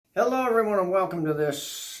Hello everyone and welcome to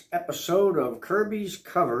this episode of Kirby's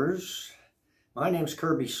Covers. My name's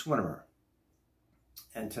Kirby Swinnemer.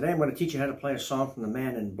 And today I'm going to teach you how to play a song from the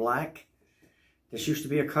Man in Black. This used to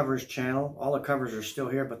be a covers channel. All the covers are still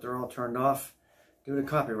here, but they're all turned off due to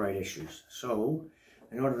copyright issues. So,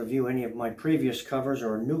 in order to view any of my previous covers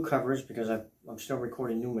or new covers, because I'm still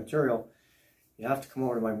recording new material, you have to come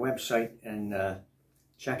over to my website and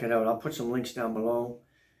check it out. I'll put some links down below.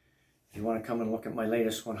 If you want to come and look at my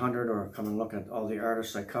latest 100 or come and look at all the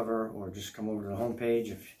artists I cover, or just come over to the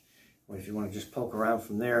homepage. If you want to just poke around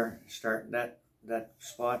from there, start that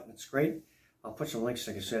spot, that's great. I'll put some links,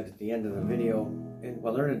 like I said, at the end of the video.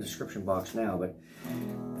 Well, they're in the description box now, but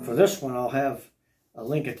for this one, I'll have a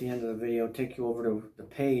link at the end of the video, take you over to the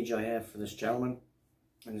page I have for this gentleman.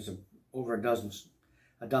 And there's over a dozen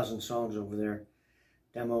songs over there,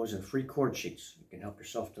 demos and free chord sheets. You can help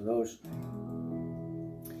yourself to those.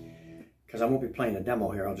 Because I won't be playing the demo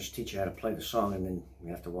here, I'll just teach you how to play the song and then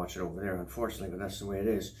you have to watch it over there, unfortunately, but that's the way it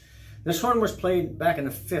is. This one was played back in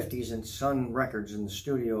the 50s in Sun Records in the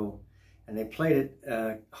studio, and they played it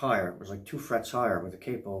higher. It was like 2 frets higher with a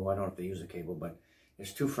capo. I don't know if they use a capo, but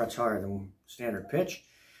it's 2 frets higher than standard pitch.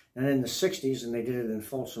 And in the 60s, and they did it in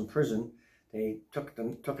Folsom Prison, they took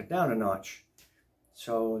it down a notch.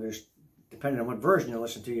 So there's, depending on what version you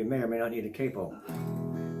listen to, you may or may not need a capo,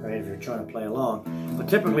 right, if you're trying to play along. But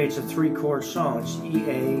typically it's a 3-chord song. It's E,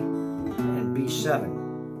 A, and B7.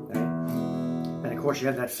 Right? And of course you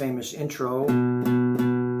have that famous intro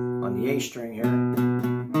on the A string here,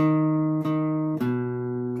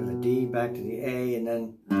 to the D, back to the A, and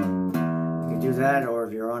then you can do that, or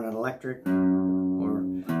if you're on an electric, or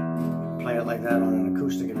play it like that on an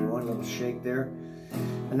acoustic if you want, a little shake there.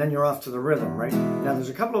 And then you're off to the rhythm, right? Now, there's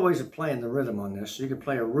a couple of ways of playing the rhythm on this. So you can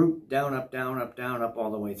play a root, down, up, down, up, down, up, all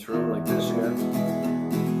the way through, like this here.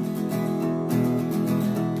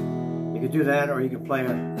 You could do that, or you could play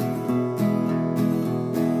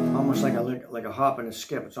almost like a hop and a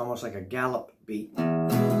skip. It's almost like a gallop beat.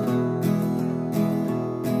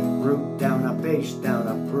 Root, down, up, bass, down,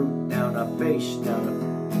 up, root, down, up, bass, down, up.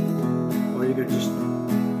 Or you could just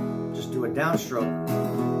do a downstroke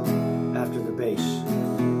after the bass.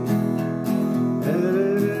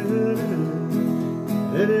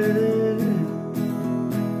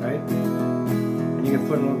 Right? And you can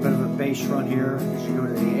put a little bit of a bass run here as you go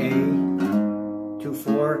to the A,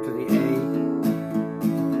 2-4 to the A.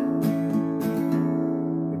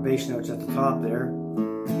 The bass note's at the top there.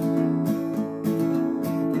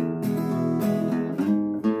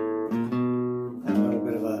 And a little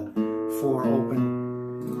bit of a 4 open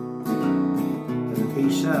to the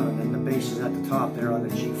B7, and the bass is at the top there on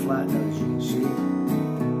the G flat note, as you can see.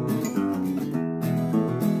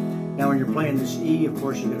 Now when you're playing this E, of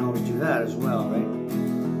course, you can always do that as well, right? You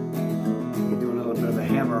can do a little bit of a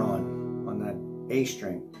hammer on that A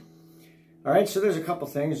string. All right, so there's a couple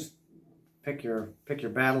things. Pick your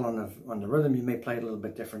battle on the rhythm. You may play it a little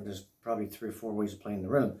bit different. There's probably 3 or 4 ways of playing the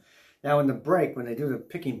rhythm. Now in the break, when they do the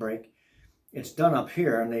picking break, it's done up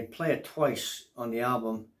here, and they play it twice on the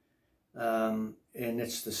album, and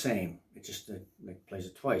it's the same. It just it plays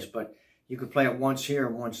it twice, but you could play it once here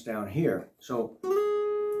and once down here. So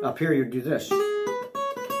up here you do this.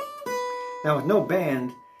 Now with no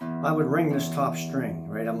band, I would ring this top string,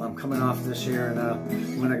 right? I'm coming off this here, and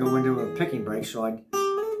I'm going to go into a picking break, so I'd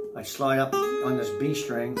slide up on this B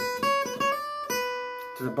string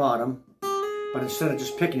to the bottom, but instead of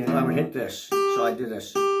just picking it, I would hit this. So I'd do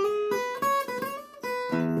this.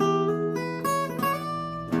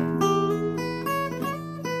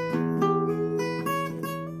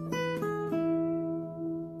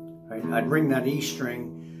 Right? I'd ring that E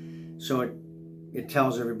string so it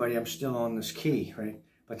tells everybody I'm still on this key, right?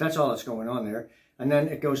 But that's all that's going on there. And then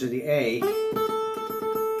it goes to the A,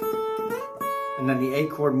 and then the A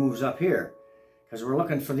chord moves up here, because we're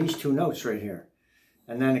looking for these 2 notes right here.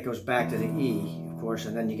 And then it goes back to the E, of course,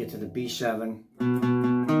 and then you get to the B7.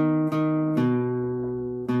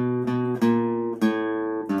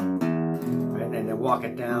 Right? And then walk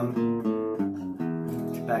it down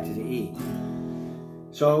back to the E.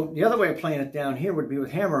 So the other way of playing it down here would be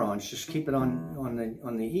with hammer-ons. Just keep it on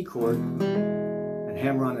the E chord and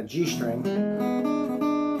hammer on the G string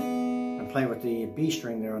and play with the B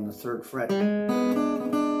string there on the 3rd fret.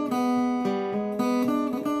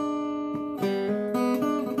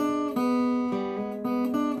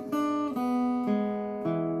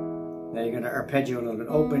 Now you're going to arpeggio a little bit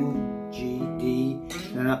open, G, D,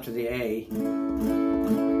 and then up to the A,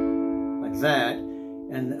 like that.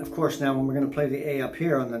 And of course, now when we're going to play the A up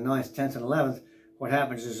here on the 9th, 10th, and 11th, what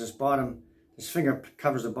happens is this finger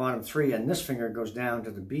covers the bottom 3, and this finger goes down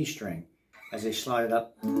to the B string. as they slide it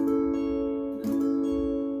up to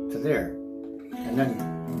there, and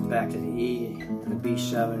then back to the E, the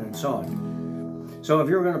B7, and so on. So if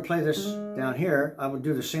you were going to play this down here, I would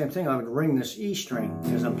do the same thing. I would ring this E string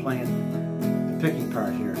as I'm playing the picking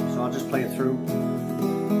part here. So I'll just play it through.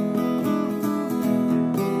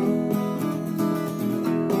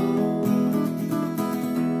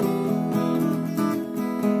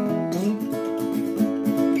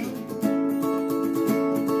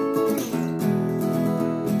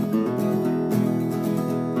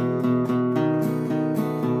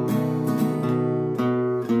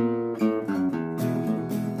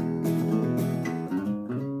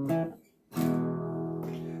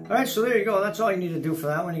 Alright, so there you go. That's all you need to do for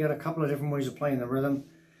that one. You got a couple of different ways of playing the rhythm.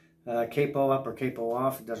 Capo up or capo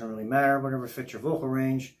off. It doesn't really matter. Whatever fits your vocal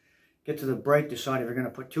range. Get to the break. Decide if you're going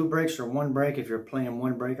to put 2 breaks or 1 break. If you're playing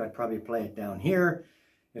 1 break, I'd probably play it down here.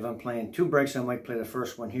 If I'm playing 2 breaks, I might play the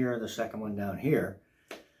first one here, the second one down here.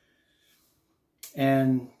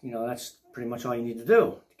 And, you know, that's pretty much all you need to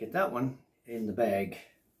do to get that one in the bag.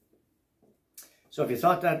 So if you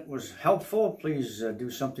thought that was helpful, please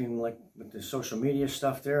do something like with the social media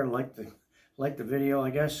stuff there, like the video, I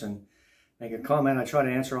guess, and make a comment. I try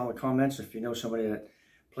to answer all the comments. If you know somebody that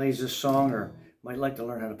plays this song or might like to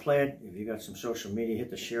learn how to play it, if you got some social media, hit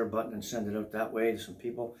the share button and send it out that way to some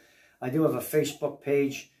people. I do have a Facebook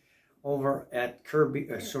page over at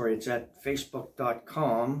it's at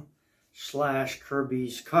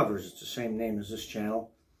facebook.com/kirbyscovers. It's the same name as this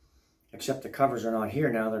channel. Except the covers are not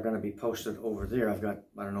here now. They're going to be posted over there. I've got,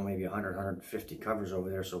 I don't know, maybe 100, 150 covers over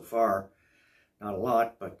there so far. Not a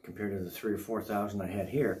lot, but compared to the 3,000 or 4,000 I had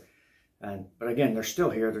here. But again, they're still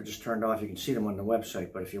here. They're just turned off. You can see them on the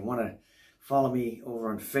website. But if you want to follow me over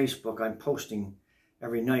on Facebook, I'm posting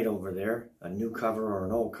every night over there. A new cover or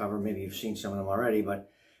an old cover. Maybe you've seen some of them already,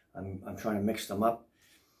 but I'm trying to mix them up.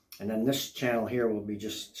 And then this channel here will be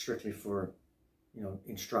just strictly for, you know,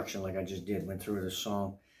 instruction like I just did. Went through this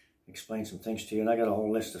song. Explain some things to you, and I got a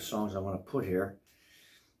whole list of songs I want to put here.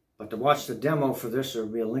 But to watch the demo for this, there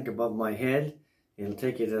will be a link above my head. It'll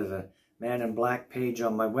take you to the Man in Black page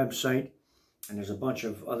on my website, and there's a bunch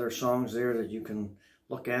of other songs there that you can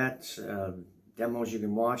look at, demos you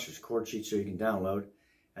can watch, there's chord sheets so you can download,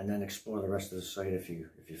 and then explore the rest of the site if you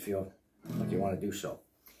feel like you want to do so.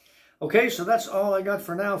 Okay, so that's all I got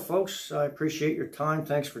for now, folks. I appreciate your time.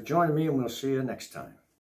 Thanks for joining me, and we'll see you next time.